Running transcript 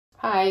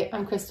Hi,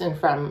 I'm Kristen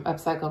from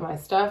Upcycle My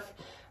Stuff,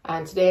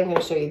 and today I'm going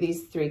to show you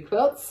these three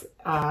quilts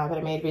that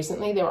I made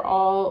recently. They were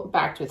all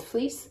backed with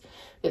fleece.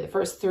 They're the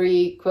first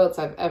three quilts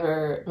I've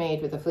ever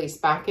made with a fleece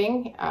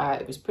backing.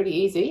 It was pretty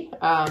easy,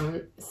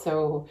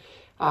 so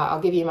I'll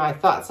give you my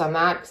thoughts on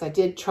that because I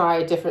did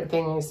try different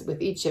things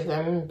with each of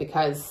them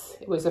because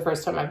it was the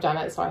first time I've done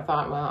it. So I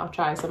thought, well, I'll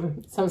try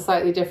some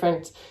slightly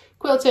different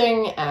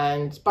quilting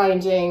and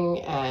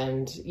binding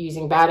and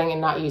using batting and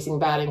not using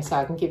batting, so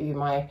I can give you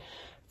my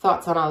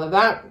thoughts on all of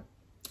that.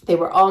 They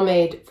were all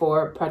made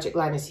for Project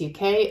Linus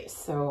UK,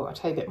 so I'll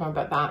tell you a bit more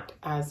about that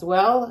as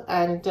well,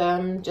 and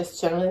just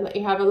generally let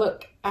you have a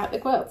look at the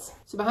quilts.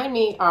 So behind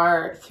me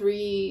are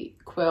three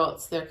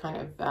quilts. They're kind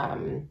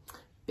of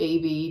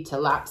baby to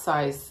lap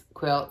size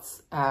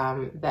quilts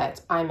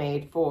that I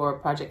made for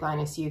Project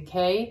Linus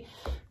UK,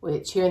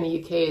 which here in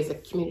the UK is a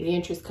community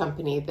interest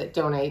company that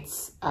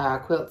donates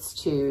quilts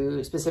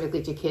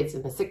specifically to kids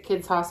in the Sick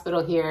Kids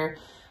Hospital here.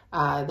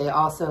 They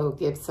also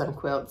give some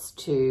quilts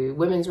to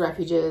women's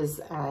refuges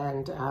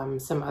and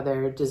some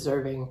other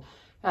deserving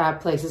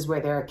places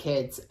where there are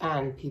kids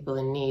and people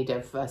in need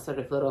of a sort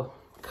of little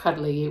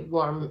cuddly,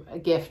 warm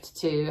gift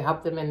to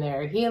help them in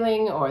their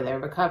healing or their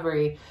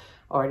recovery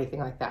or anything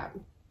like that.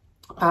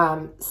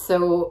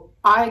 So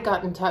I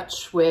got in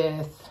touch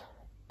with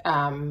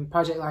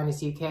Project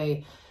Linus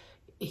UK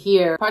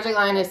here. Project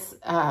Linus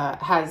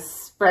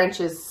has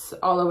branches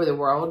all over the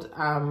world.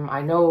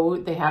 I know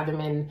they have them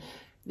in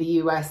the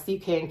US,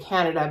 the UK, and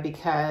Canada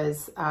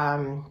because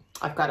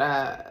I've got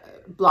a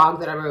blog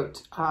that I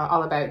wrote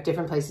all about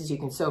different places you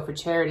can sew for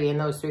charity in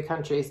those three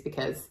countries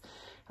because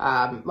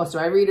most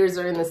of my readers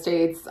are in the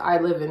States. I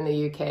live in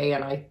the UK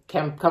and I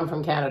come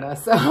from Canada,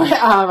 so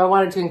I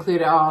wanted to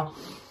include it all.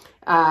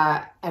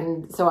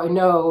 And so I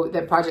know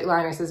that Project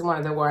Linus is one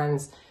of the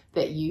ones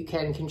that you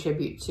can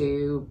contribute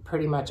to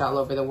pretty much all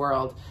over the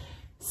world.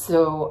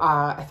 So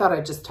I thought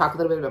I'd just talk a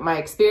little bit about my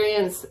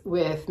experience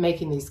with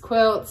making these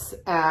quilts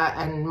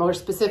and more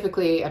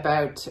specifically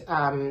about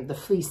the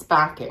fleece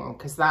backing,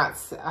 because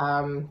that's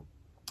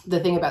the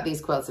thing about these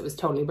quilts. It was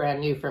totally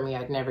brand new for me.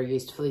 I'd never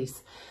used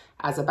fleece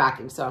as a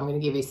backing. So I'm going to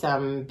give you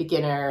some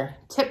beginner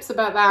tips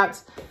about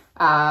that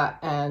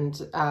and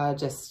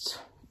just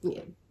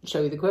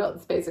show you the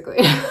quilts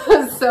basically.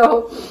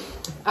 So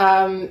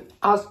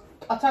I'll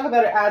talk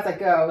about it as I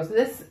go. So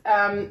this,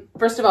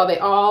 first of all, they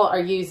all are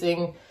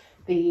using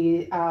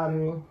the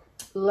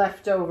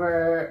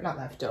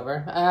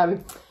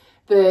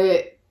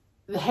the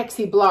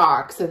hexy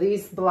block. So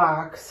these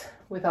blocks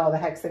with all the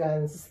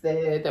hexagons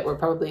that were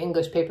probably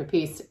English paper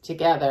pieced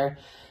together,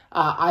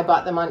 I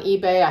bought them on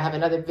eBay. I have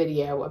another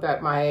video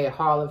about my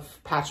haul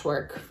of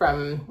patchwork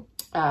from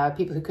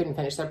people who couldn't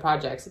finish their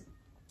projects.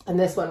 And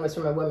this one was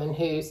from a woman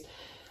who's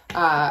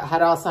had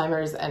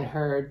Alzheimer's and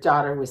her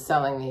daughter was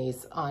selling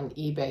these on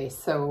eBay.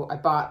 So I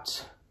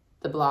bought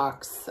the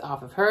blocks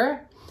off of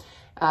her.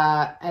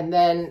 And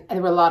there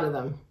were a lot of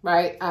them,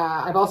 right?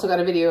 I've also got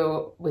a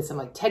video with some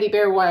like teddy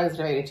bear ones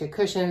that I made into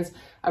cushions.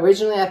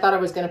 Originally, I thought I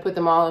was going to put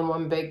them all in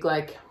one big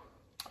like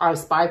I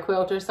Spy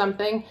quilt or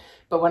something.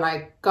 But when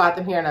I got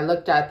them here and I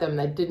looked at them,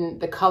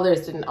 the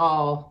colors didn't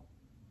all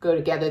go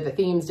together. The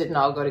themes didn't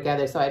all go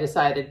together. So I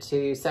decided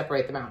to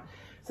separate them out.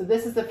 So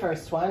this is the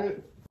first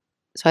one.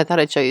 So I thought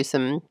I'd show you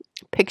some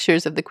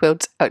pictures of the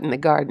quilts out in the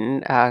garden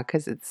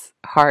because it's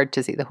hard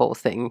to see the whole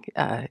thing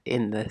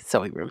in the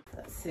sewing room.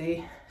 Let's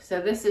see. So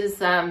this is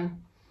kind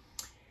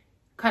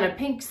of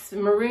pinks,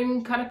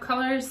 maroon kind of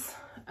colors.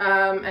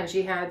 And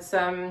she had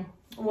some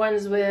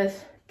ones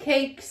with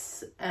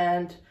cakes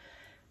and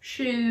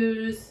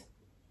shoes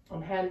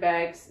and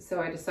handbags.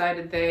 So I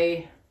decided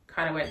they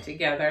kind of went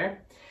together.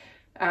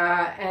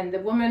 And the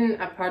woman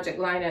at Project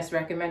Linus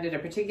recommended a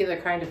particular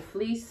kind of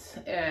fleece,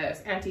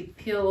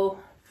 anti-peel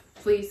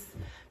fleece,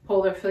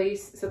 polar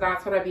fleece. So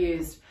that's what I've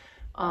used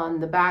on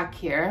the back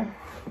here.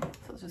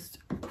 So I'll just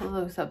pull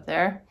those up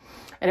there.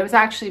 And it was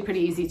actually pretty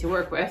easy to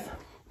work with.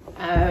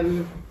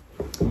 And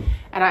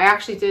I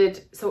actually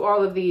did, so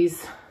all of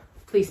these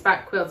fleece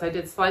back quilts I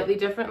did slightly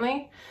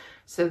differently.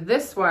 So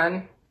this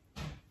one,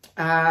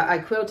 I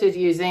quilted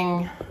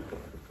using,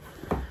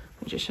 let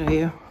me just show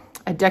you,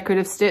 a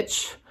decorative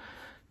stitch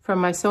from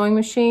my sewing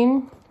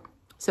machine.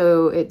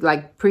 So it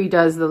like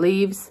pre-does the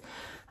leaves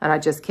and I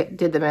just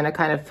did them in a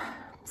kind of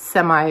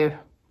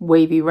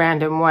semi-wavy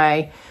random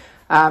way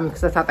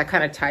because I thought that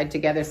kind of tied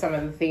together some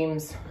of the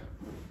themes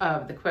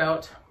of the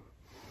quilt.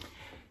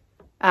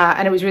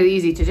 And it was really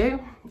easy to do.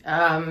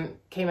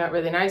 Came out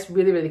really nice,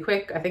 really, really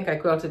quick. I think I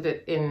quilted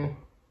it in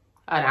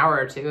an hour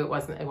or two. It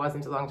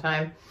wasn't a long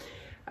time.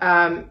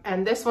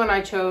 And this one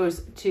I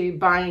chose to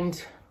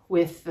bind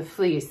with the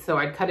fleece. So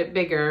I'd cut it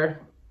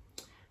bigger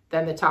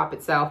than the top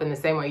itself in the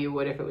same way you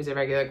would if it was a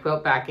regular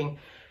quilt backing.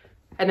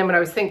 And then when I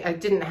was thinking, I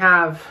didn't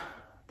have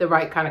the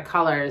right kind of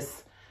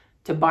colors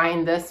to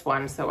bind this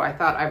one. So I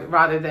thought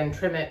rather than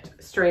trim it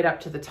straight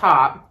up to the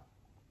top,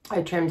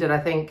 I trimmed it, I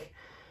think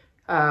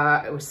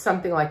it was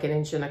something like 1.25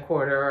 inches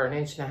or 1.5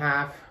 inches,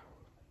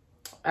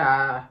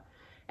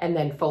 and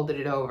then folded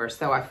it over.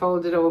 So I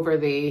folded over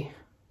the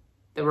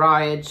raw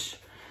edge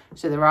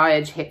So the raw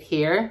edge hit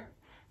here,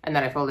 and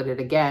then I folded it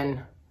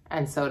again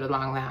and sewed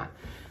along that.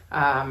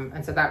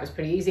 And so that was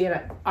pretty easy,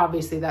 and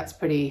obviously that's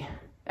pretty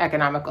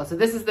economical. So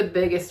this is the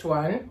biggest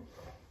one.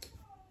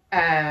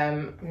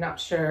 I'm not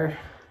sure,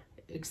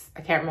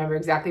 I can't remember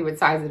exactly what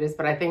size it is,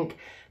 but I think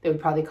they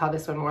would probably call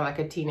this one more like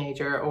a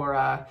teenager or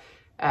a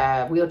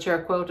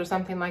wheelchair quilt or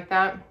something like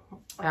that.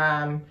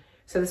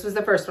 So this was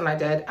the first one I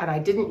did, and I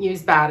didn't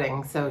use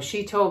batting. So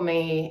she told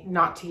me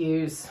not to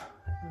use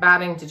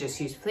batting, to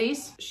just use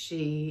fleece.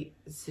 She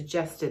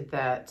suggested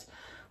that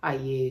I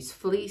use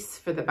fleece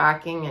for the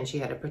backing, and she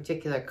had a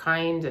particular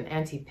kind, an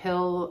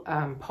anti-pill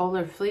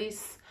polar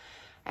fleece.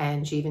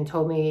 And she even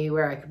told me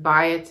where I could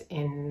buy it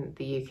in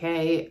the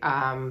UK,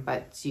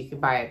 but you can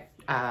buy it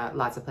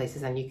lots of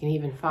places, and you can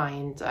even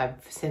find,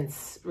 I've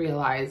since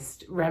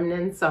realized,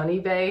 remnants on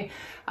eBay,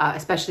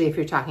 especially if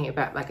you're talking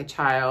about like a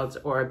child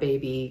or a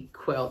baby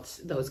quilt.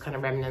 Those kind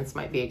of remnants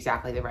might be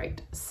exactly the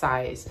right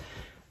size.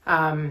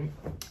 No,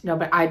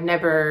 but I'd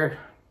never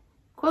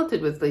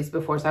quilted with fleece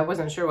before, so I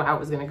wasn't sure how it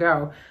was going to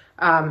go.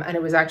 And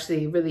it was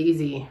actually really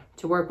easy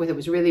to work with. It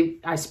was really,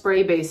 I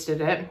spray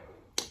basted it.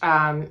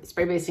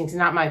 Spray basting is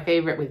not my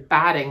favorite with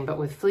batting, but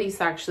with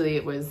fleece, actually,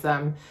 it was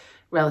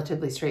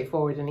relatively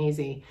straightforward and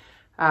easy.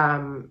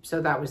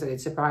 So that was a good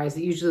surprise.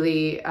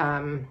 Usually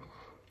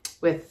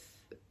with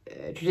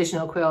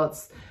traditional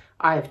quilts,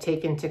 I've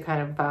taken to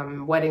kind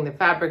of wetting the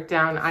fabric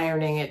down,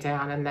 ironing it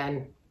down, and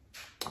then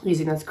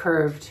using those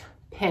curved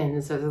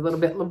pins. So it's a little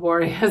bit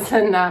laborious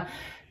and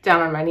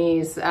down on my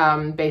knees.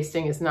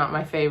 Basting is not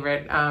my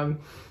favorite.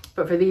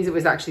 But for these, it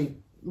was actually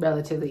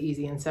relatively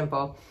easy and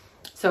simple.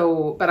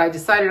 So, but I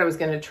decided I was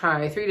going to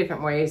try 3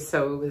 different ways.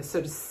 So with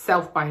sort of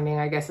self-binding,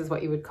 I guess is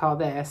what you would call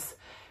this.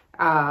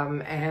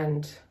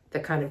 And the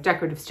kind of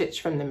decorative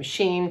stitch from the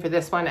machine for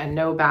this one, and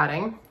no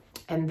batting.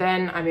 And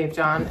then I moved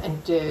on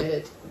and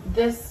did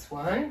this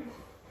one.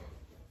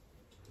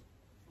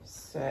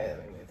 So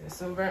let me move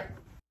this over.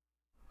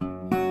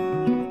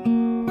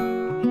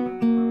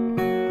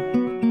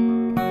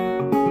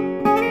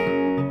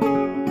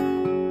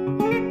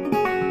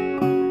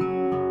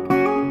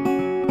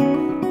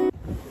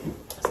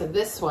 So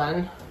this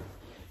one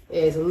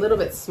is a little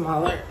bit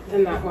smaller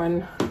than that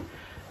one.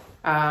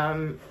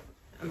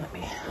 Let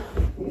me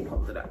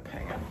hold it up,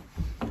 hang on.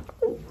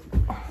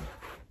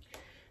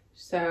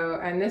 So,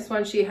 and this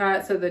one she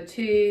had, so the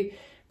 2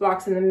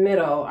 blocks in the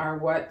middle are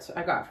what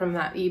I got from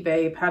that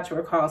eBay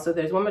patchwork haul. So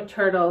there's one with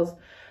turtles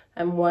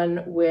and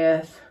one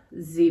with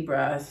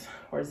zebras,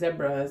 or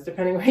zebras,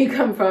 depending where you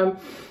come from.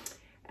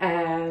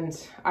 And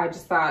I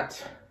just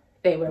thought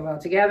they went well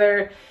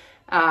together,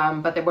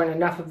 but there weren't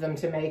enough of them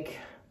to make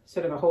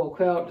sort of a whole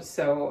quilt.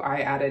 So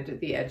I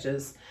added the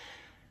edges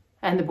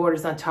and the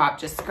borders on top,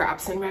 just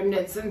scraps and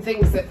remnants and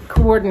things that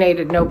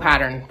coordinated, no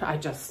pattern. I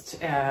just,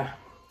 I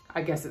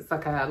guess it's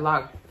like a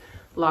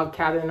log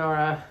cabin or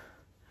a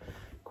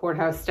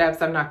courthouse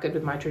steps. I'm not good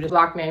with my traditional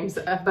block names,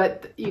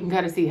 but you can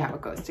kind of see how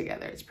it goes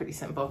together. It's pretty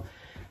simple.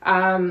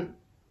 And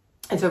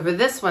so for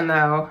this one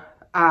though,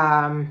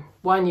 1,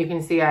 you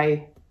can see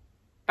I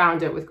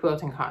bound it with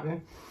quilting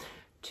cotton.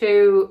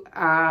 2,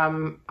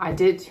 I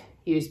did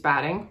use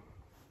batting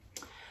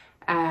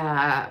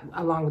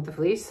along with the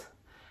fleece.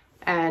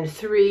 And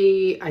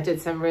 3, I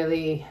did some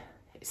really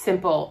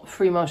simple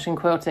free motion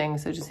quilting.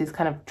 So just these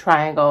kind of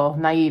triangle,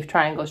 naive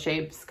triangle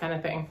shapes kind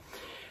of thing.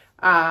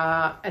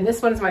 And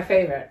this one's my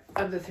favorite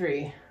of the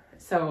 3.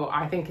 So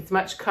I think it's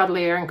much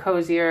cuddlier and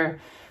cozier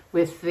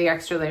with the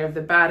extra layer of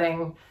the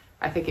batting.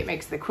 I think it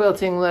makes the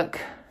quilting look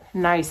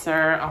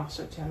nicer. I'll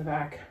show it to you on the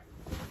back.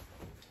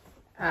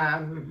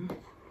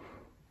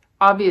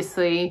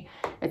 Obviously,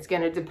 it's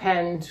going to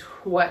depend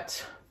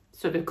what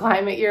sort of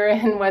climate you're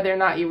in, whether or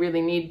not you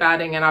really need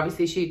batting. And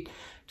obviously she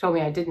told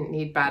me I didn't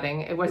need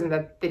batting. It wasn't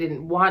that they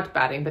didn't want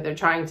batting, but they're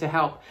trying to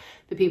help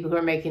the people who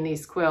are making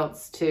these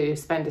quilts to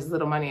spend as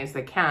little money as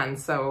they can.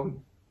 So,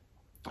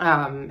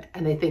 and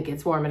they think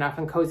it's warm enough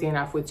and cozy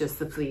enough with just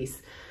the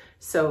fleece.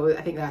 So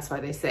I think that's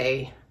why they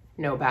say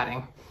no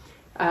batting.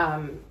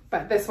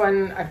 But this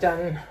one I've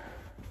done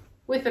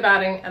with the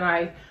batting, and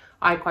I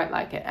quite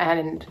like it.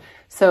 And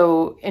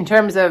so in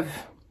terms of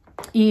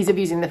ease of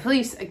using the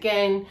fleece,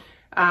 again,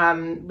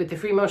 with the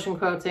free motion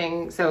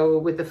quilting, so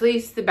with the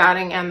fleece, the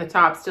batting, and the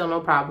top, still no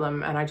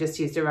problem. And I just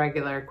used a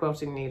regular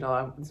quilting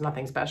needle. It's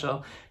nothing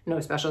special, no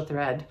special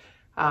thread.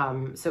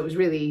 So it was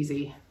really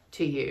easy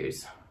to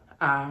use.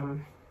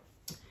 And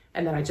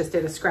then I just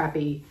did a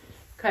scrappy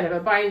kind of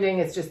a binding.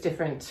 It's just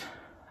different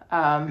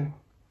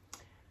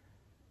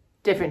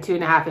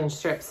 2.5-inch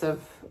strips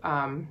of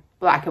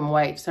black and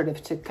white, sort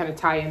of to kind of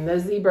tie in the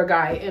zebra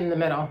guy in the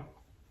middle.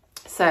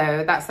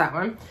 So that's that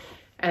one.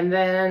 And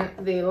then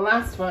the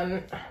last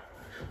one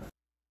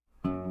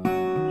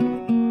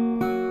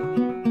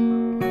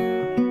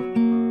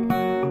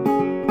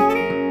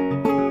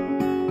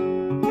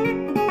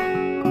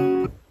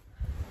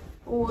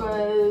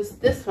was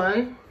this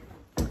one.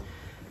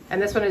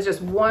 And this one is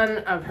just one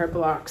of her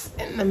blocks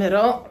in the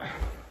middle.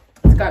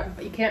 It's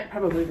got, you can't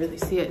probably really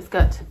see it, it's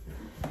got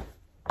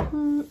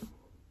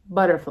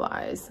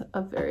butterflies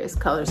of various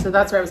colors. So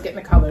that's where I was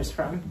getting the colors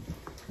from.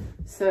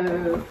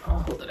 So I'll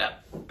hold it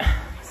up.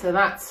 So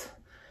that's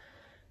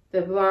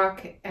the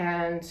block,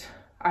 and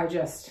I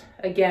just,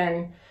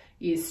 again,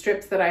 use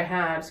strips that I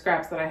have,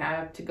 scraps that I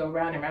have to go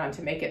round and round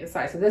to make it the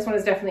size. So this one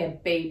is definitely a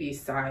baby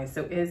size.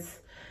 So is,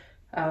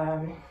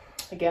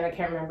 again, I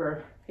can't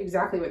remember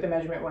exactly what the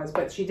measurement was,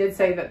 but she did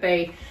say that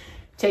they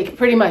take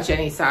pretty much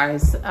any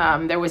size.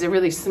 There was a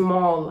really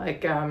small,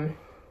 like,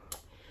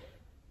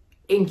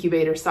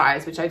 incubator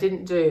size, which I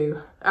didn't do,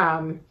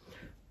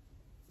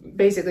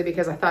 basically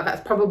because I thought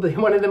that's probably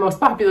one of the most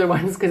popular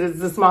ones because it's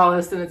the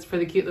smallest and it's for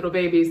the cute little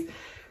babies.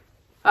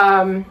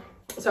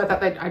 So I thought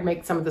that I'd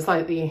make some of the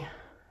slightly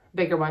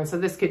bigger ones. So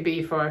this could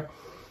be for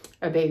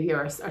a baby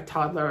or a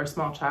toddler or a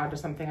small child or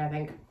something, I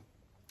think.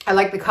 I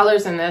like the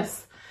colors in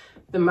this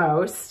the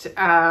most,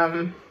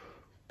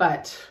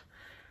 but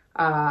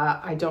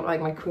I don't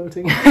like my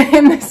quilting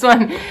in this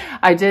one.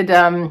 I did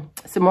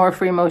some more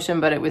free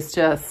motion, but it was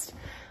just,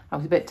 I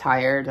was a bit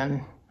tired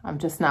and I'm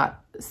just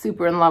not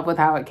super in love with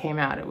how it came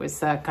out. It was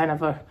kind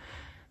of a,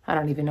 I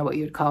don't even know what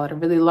you'd call it, a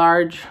really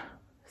large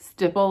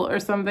stipple or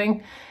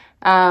something.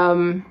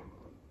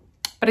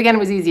 But again, it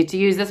was easy to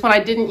use. This one I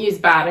didn't use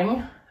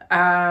batting.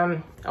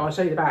 Oh, I'll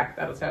show you the back.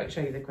 That'll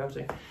show you the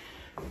quilting.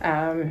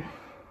 There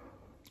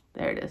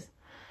it is.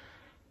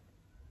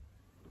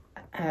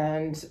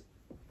 And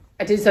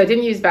I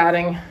didn't use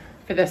batting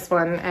for this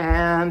one,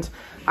 and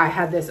I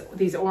had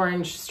these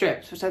orange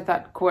strips, which I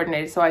thought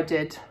coordinated, so I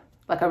did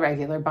like a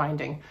regular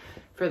binding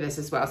for this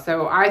as well.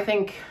 So I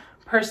think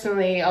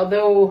personally,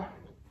 although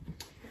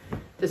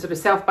the sort of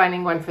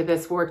self-binding one for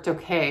this worked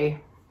okay,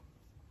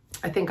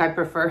 I think I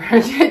prefer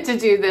to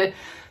do the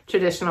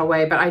traditional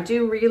way. But I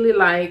do really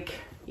like,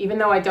 even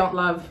though I don't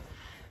love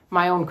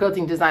my own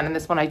quilting design in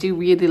this one, I do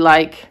really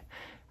like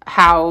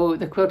how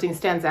the quilting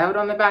stands out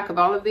on the back of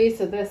all of these.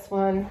 So this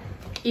one,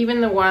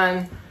 even the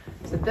one,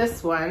 so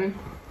this one,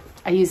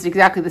 I used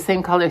exactly the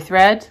same color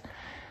thread.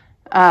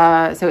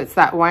 So it's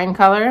that wine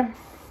color,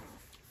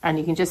 and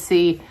you can just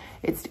see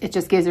it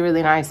just gives a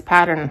really nice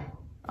pattern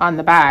on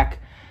the back.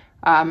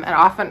 And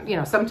often, you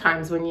know,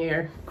 sometimes when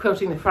you're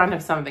quilting the front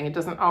of something, it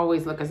doesn't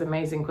always look as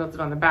amazing quilted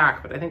on the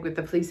back, but I think with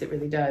the fleece, it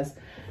really does.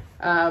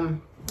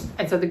 And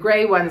so the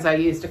gray ones, I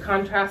used a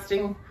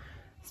contrasting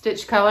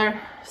stitch color.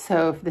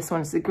 So this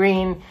one's the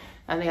green,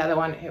 and the other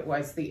one, it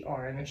was the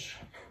orange.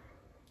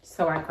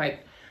 So I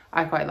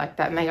quite like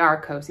that, and they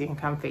are cozy and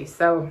comfy.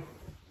 So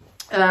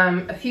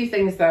a few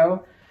things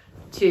though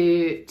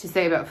to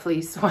say about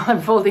fleece while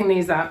I'm folding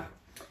these up.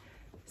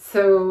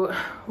 So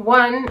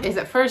one is,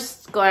 at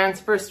first glance,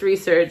 first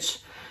research,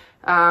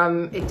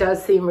 it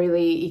does seem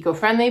really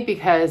eco-friendly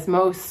because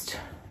most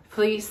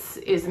fleece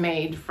is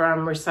made from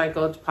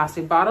recycled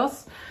plastic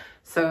bottles.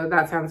 So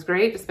that sounds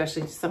great,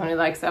 especially to someone who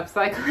likes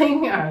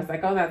upcycling. I was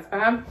like, oh, that's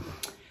fab.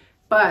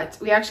 But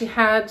we actually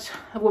had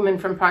a woman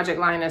from Project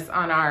Linus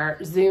on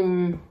our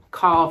Zoom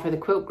call for the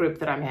quilt group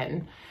that I'm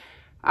in,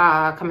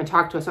 come and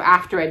talk to us. So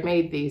after I'd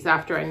made these,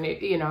 after I knew,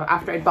 you know,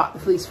 after I'd bought the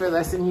fleece for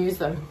this and used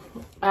them,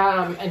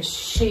 and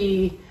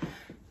she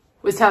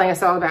was telling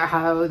us all about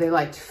how they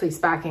liked fleece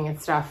backing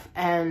and stuff.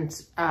 And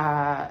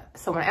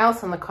someone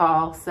else on the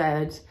call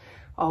said,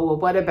 oh, well,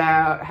 what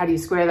about, how do you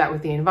square that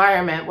with the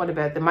environment? What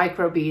about the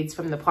micro beads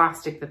from the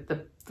plastic that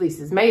the fleece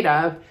is made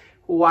of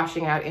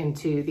washing out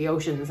into the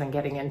oceans and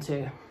getting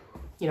into,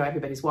 you know,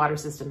 everybody's water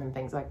system and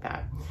things like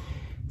that?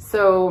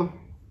 So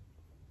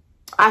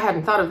I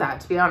hadn't thought of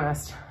that, to be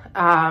honest.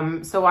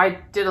 So I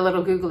did a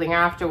little Googling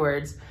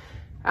afterwards.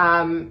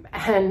 And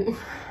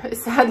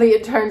sadly,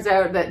 it turns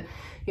out that,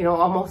 you know,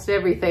 almost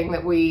everything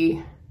that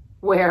we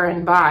wear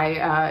and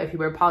buy, if you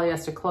wear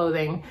polyester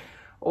clothing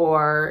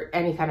or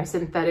any kind of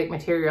synthetic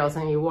materials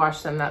and you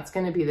wash them, that's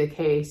going to be the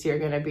case. You're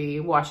going to be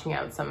washing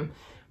out some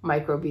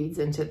microbeads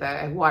into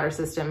the water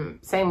system.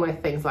 Same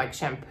with things like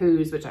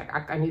shampoos, which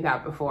I knew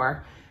that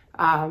before.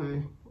 Because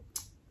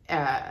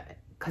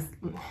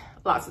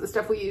lots of the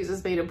stuff we use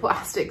is made of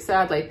plastic,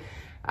 sadly.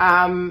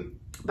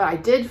 But I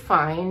did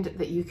find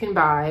that you can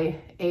buy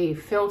a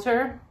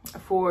filter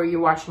for your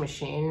washing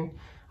machine.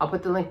 I'll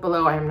put the link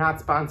below. I am not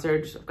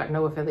sponsored. I've got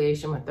no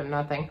affiliation with them,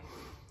 nothing.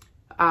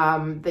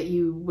 That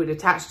you would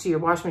attach to your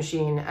washing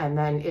machine, and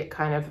then it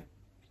kind of,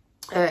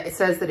 it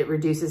says that it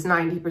reduces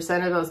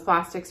 90% of those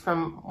plastics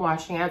from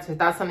washing out. So if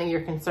that's something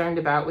you're concerned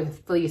about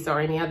with fleece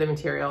or any other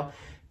material,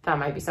 that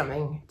might be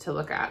something to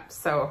look at.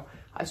 So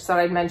I just thought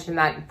I'd mention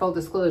that in full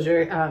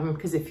disclosure,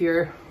 because if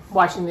you're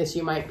watching this,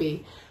 you might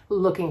be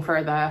looking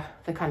for the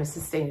kind of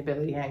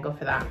sustainability angle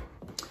for that.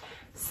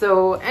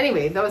 So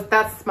anyway,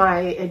 that's my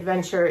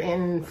adventure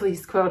in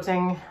fleece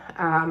quilting.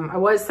 I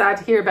was sad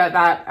to hear about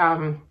that,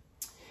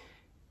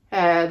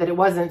 that it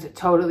wasn't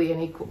totally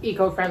an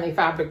eco-friendly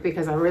fabric,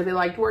 because I really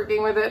liked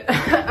working with it.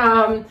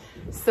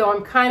 So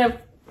I'm kind of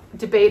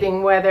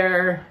debating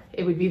whether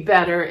it would be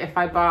better if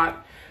I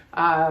bought,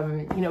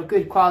 you know,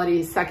 good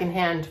quality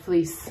secondhand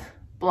fleece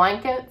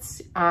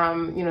blankets,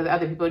 you know, that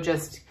other people are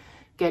just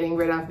getting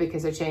rid of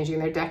because they're changing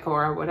their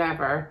decor or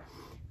whatever.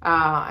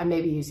 And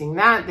maybe using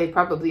that. They've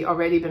probably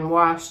already been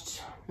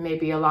washed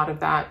maybe a lot of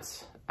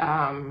that,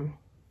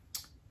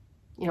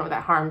 you know,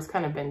 that harm's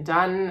kind of been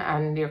done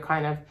and you're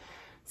kind of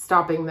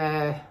stopping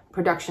the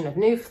production of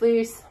new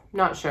fleece.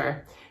 Not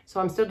sure. So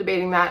I'm still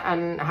debating that,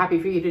 and happy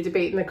for you to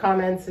debate in the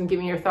comments and give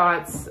me your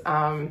thoughts.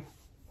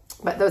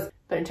 But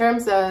in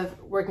terms of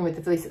working with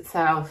the fleece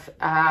itself,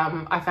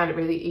 I found it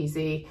really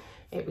easy.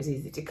 It was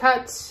easy to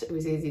cut, it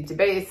was easy to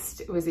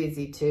baste, it was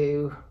easy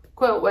to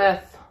quilt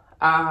with.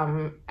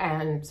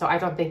 And so I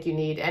don't think you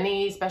need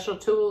any special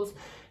tools,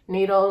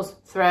 needles,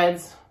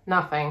 threads,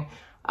 nothing.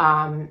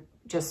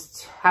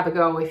 Just have a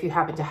go if you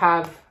happen to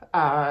have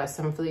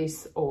some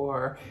fleece,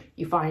 or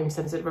you find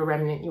some sort of a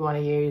remnant you want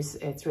to use.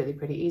 It's really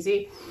pretty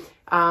easy.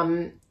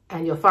 And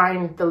you'll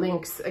find the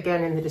links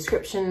again in the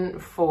description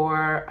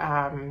for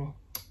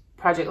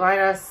Project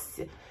Linus,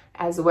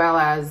 as well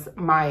as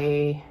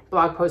my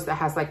blog post that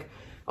has like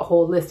a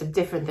whole list of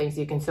different things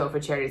you can sew for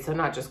charity. So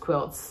not just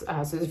quilts. So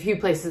there's a few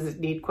places that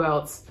need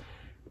quilts.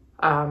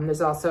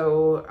 There's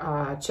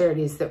also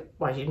charities that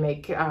want you to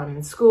make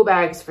school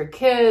bags for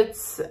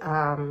kids,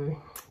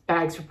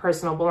 bags for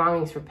personal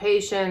belongings for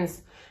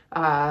patients,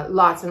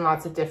 lots and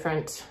lots of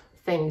different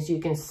things you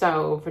can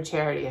sew for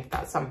charity if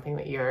that's something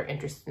that you're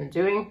interested in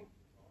doing.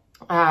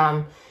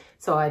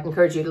 So I'd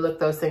encourage you to look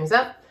those things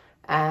up,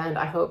 and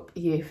I hope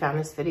you found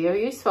this video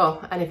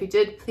useful. And if you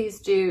did, please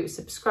do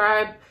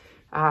subscribe,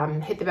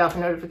 hit the bell for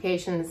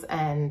notifications,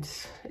 and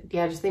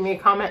yeah, just leave me a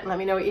comment and let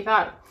me know what you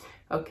thought.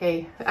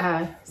 Okay,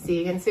 see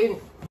you again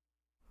soon.